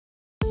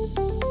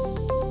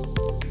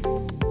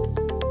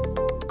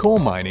coal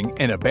mining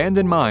and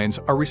abandoned mines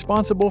are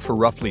responsible for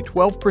roughly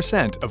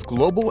 12% of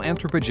global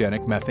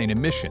anthropogenic methane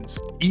emissions,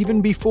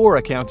 even before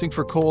accounting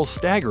for coal's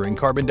staggering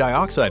carbon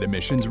dioxide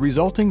emissions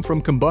resulting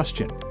from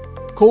combustion.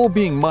 Coal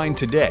being mined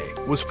today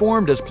was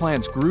formed as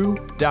plants grew,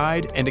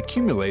 died, and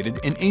accumulated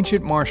in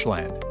ancient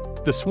marshland.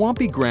 The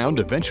swampy ground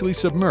eventually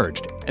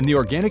submerged, and the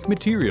organic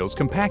materials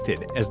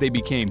compacted as they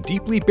became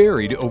deeply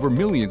buried over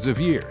millions of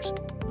years.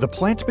 The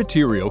plant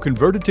material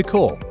converted to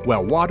coal,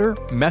 while water,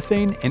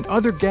 methane, and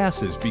other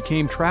gases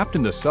became trapped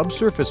in the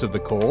subsurface of the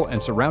coal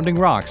and surrounding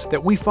rocks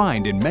that we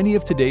find in many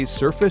of today's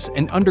surface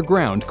and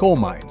underground coal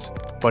mines.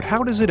 But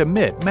how does it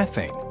emit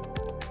methane?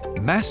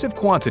 Massive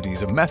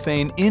quantities of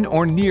methane in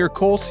or near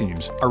coal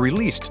seams are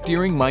released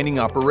during mining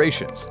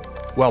operations.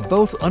 While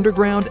both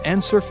underground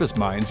and surface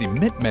mines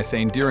emit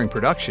methane during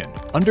production,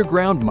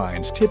 underground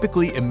mines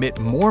typically emit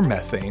more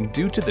methane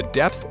due to the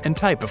depth and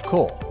type of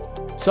coal.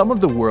 Some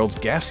of the world's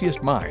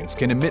gassiest mines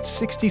can emit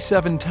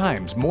 67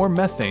 times more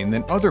methane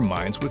than other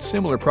mines with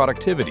similar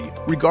productivity,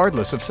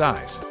 regardless of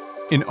size.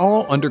 In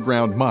all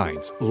underground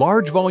mines,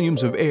 large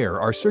volumes of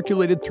air are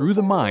circulated through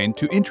the mine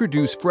to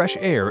introduce fresh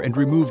air and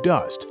remove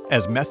dust,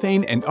 as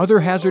methane and other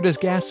hazardous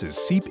gases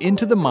seep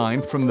into the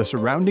mine from the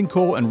surrounding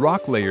coal and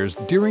rock layers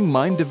during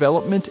mine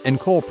development and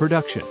coal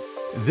production.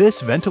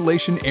 This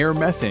ventilation air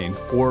methane,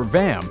 or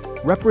VAM,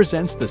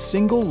 represents the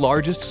single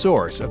largest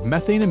source of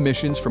methane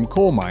emissions from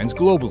coal mines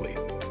globally.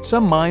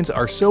 Some mines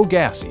are so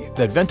gassy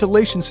that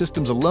ventilation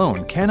systems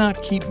alone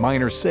cannot keep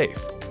miners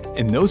safe.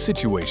 In those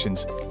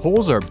situations,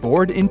 holes are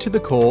bored into the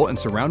coal and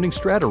surrounding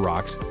strata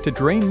rocks to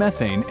drain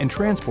methane and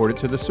transport it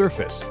to the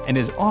surface, and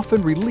is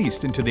often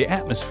released into the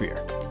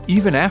atmosphere.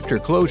 Even after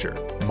closure,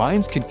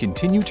 mines can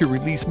continue to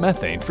release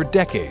methane for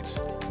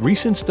decades.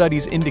 Recent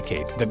studies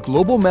indicate that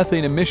global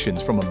methane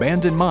emissions from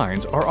abandoned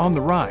mines are on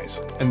the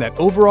rise, and that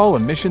overall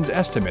emissions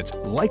estimates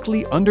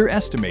likely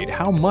underestimate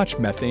how much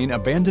methane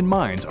abandoned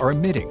mines are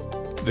emitting.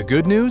 The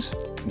good news?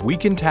 We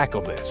can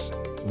tackle this.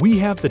 We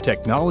have the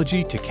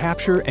technology to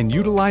capture and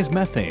utilize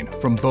methane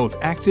from both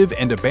active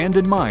and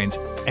abandoned mines,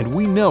 and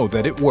we know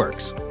that it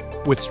works.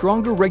 With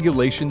stronger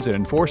regulations and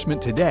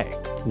enforcement today,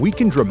 we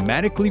can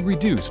dramatically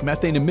reduce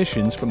methane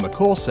emissions from the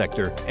coal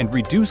sector and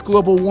reduce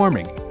global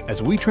warming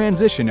as we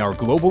transition our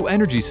global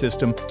energy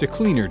system to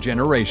cleaner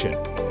generation.